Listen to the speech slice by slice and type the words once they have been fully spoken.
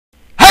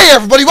Hey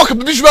everybody, welcome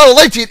to Mugen Fight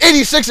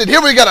 1986, and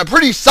here we got a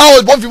pretty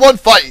solid 1v1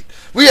 fight.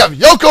 We have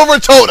Yoko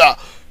Ritona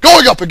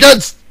going up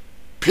against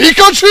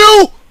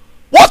Pikachu?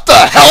 What the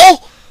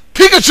hell?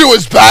 Pikachu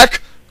is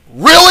back?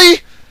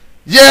 Really?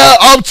 Yeah,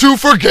 I'm too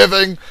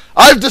forgiving.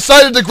 I've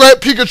decided to grant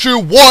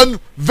Pikachu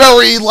one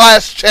very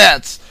last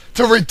chance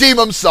to redeem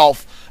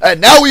himself, and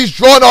now he's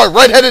drawn our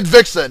red-headed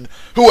vixen,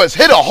 who has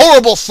hit a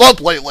horrible slump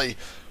lately.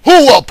 Who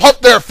will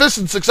pump their fists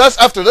in success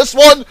after this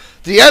one?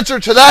 The answer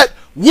to that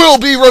will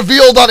be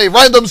revealed on a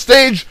random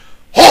stage.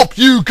 Hope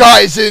you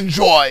guys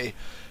enjoy.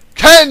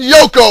 Can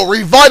Yoko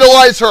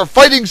revitalize her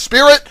fighting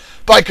spirit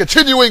by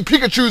continuing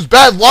Pikachu's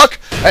bad luck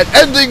and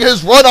ending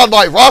his run on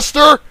my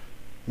roster?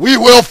 We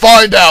will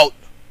find out.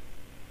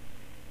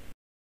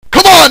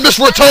 Come on, Miss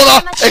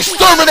Ritona!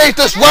 Exterminate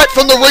this rat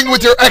from the ring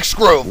with your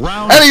X-Groove!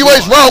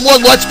 Anyways, round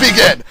one, let's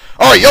begin.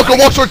 Alright, Yoko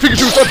walks towards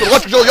Pikachu, starts with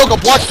electric drill. Yoko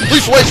blocks,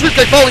 leaps away, sweep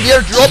kick following the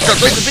energy drill,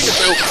 uppercut, raises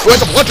Pikachu, who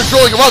ends up electric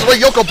drilling around the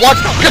ring. Yoko blocks,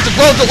 gets a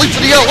ground drill, leaps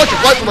in the air,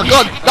 electric flash from her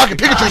gun, knocking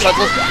Pikachu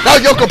senseless.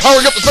 Now Yoko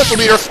powering up the special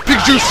meter.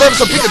 Pikachu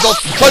slams some Pikachu,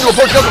 trying to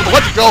approach Yoko with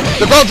electric drill.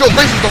 The ground drill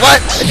raises the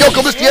rat, and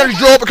Yoko missed the energy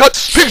drill uppercut.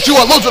 Pikachu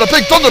unloads with a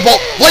big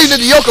thunderbolt, laying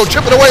into Yoko,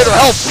 chipping away at her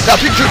health.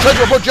 Now Pikachu tries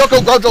to approach Yoko,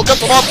 ground drill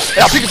gets him off.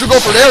 Now Pikachu goes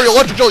for an aerial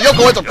electric drill.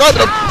 Yoko ends up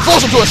grabbing him, throws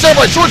him to a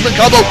samurai swordsman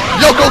combo.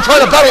 Yoko trying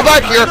to battle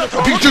back here.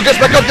 Pikachu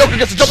gets back up. Yoko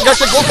gets a jumping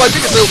action close by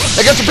Pikachu.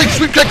 Against a big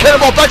sweep kick,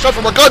 cannonball backshot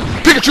from her gun.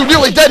 Pikachu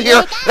nearly dead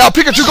here. Now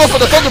Pikachu goes for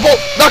the thunderbolt,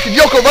 knocking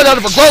Yoko right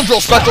out of her ground drill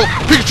special.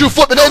 Pikachu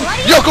flipping in.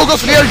 Yoko goes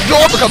for the energy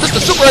drill uppercut. This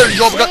is the super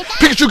energy drill uppercut.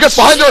 Pikachu gets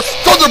behind her.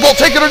 Thunderbolt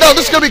taking her down.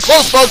 This is gonna be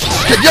close, folks.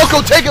 Can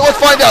Yoko take it? Let's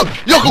find out.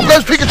 Yoko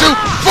grabs Pikachu,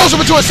 throws him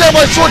into a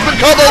samurai swordsman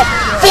combo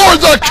for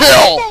the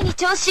kill.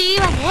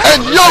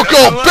 And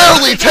Yoko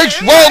barely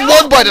takes round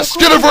one by the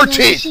skin of her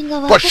teeth,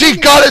 but she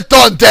got it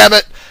done, damn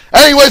it.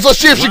 Anyways, let's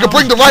see if she can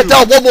bring the rat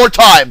down one more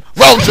time.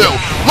 Round two.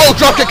 Low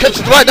drop kick catches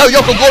the rat. Now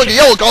Yoko glowing a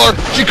yellow color.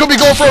 She could be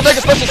going for a mega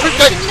special sweep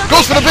kick.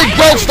 Goes for the big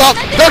ground stop.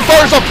 Then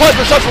fires off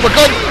plasma shots from her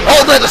gun.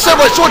 Oh man, the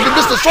samurai swordsman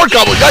missed the sword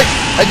combo, yikes.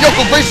 And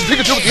Yoko grazes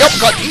Pikachu with the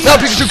uppercut. Now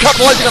Pikachu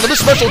capitalizing on the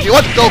missed special with the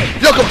electric throw.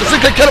 Yoko with the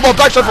sweep kick, cannonball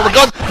backshot from her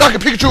gun, knocking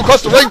Pikachu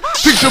across the ring.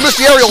 Pikachu missed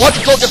the aerial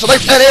electric throw, gets a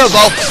nice and air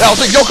though. Now I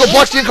think Yoko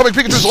blocks the incoming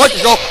Pikachu's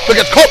electric throw, but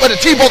gets caught by the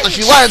T-bolt as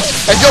she lands.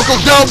 And Yoko's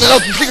down, and now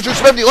Pikachu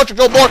spamming the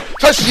electric throw more.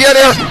 Tries to the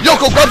air.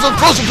 Yoko grabs him,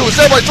 throws him to a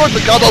samurai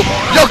swordsman combo.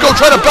 Yoko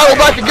trying to battle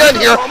back again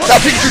here.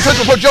 Now Pikachu tries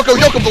to approach Yoko.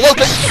 Yoko below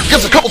kick,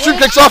 gives a couple sweep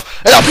kicks off,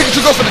 and now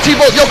Pikachu goes for the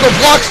T-bolt. Yoko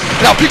blocks.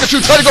 Now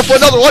Pikachu trying to go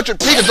for another electric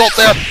Pikachu jolt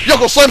there.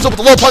 Yoko slams up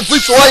with the low punch,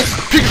 leaps away.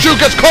 Pikachu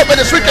gets caught by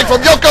the sweep kick from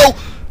Yoko,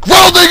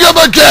 grounding him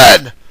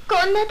again.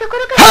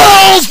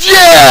 Hells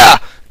yeah!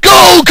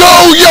 Go,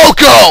 go,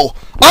 Yoko!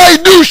 I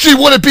knew she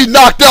wouldn't be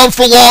knocked down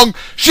for long.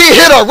 She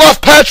hit a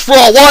rough patch for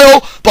a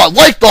while, but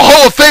like the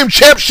Hall of Fame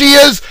champ she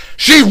is,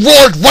 she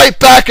roared right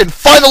back and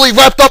finally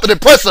wrapped up an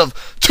impressive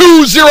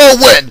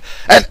 2-0 win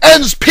and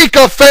ends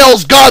Pika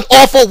Fail's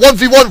god-awful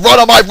 1v1 run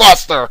on my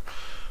roster.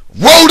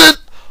 Rodent,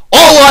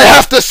 all I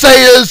have to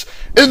say is,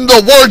 in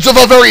the words of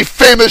a very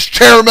famous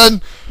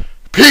chairman,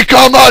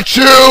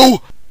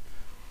 Pikachu,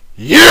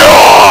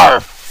 you're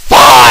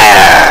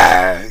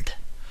fired!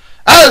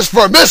 As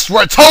for Miss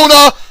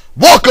Ritona,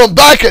 welcome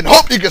back and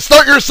hope you can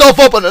start yourself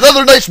up on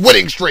another nice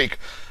winning streak.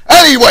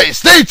 Anyway,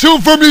 stay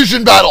tuned for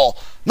Mugen Battle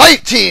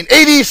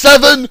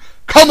 1987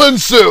 coming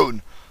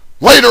soon.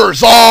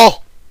 Laters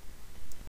all.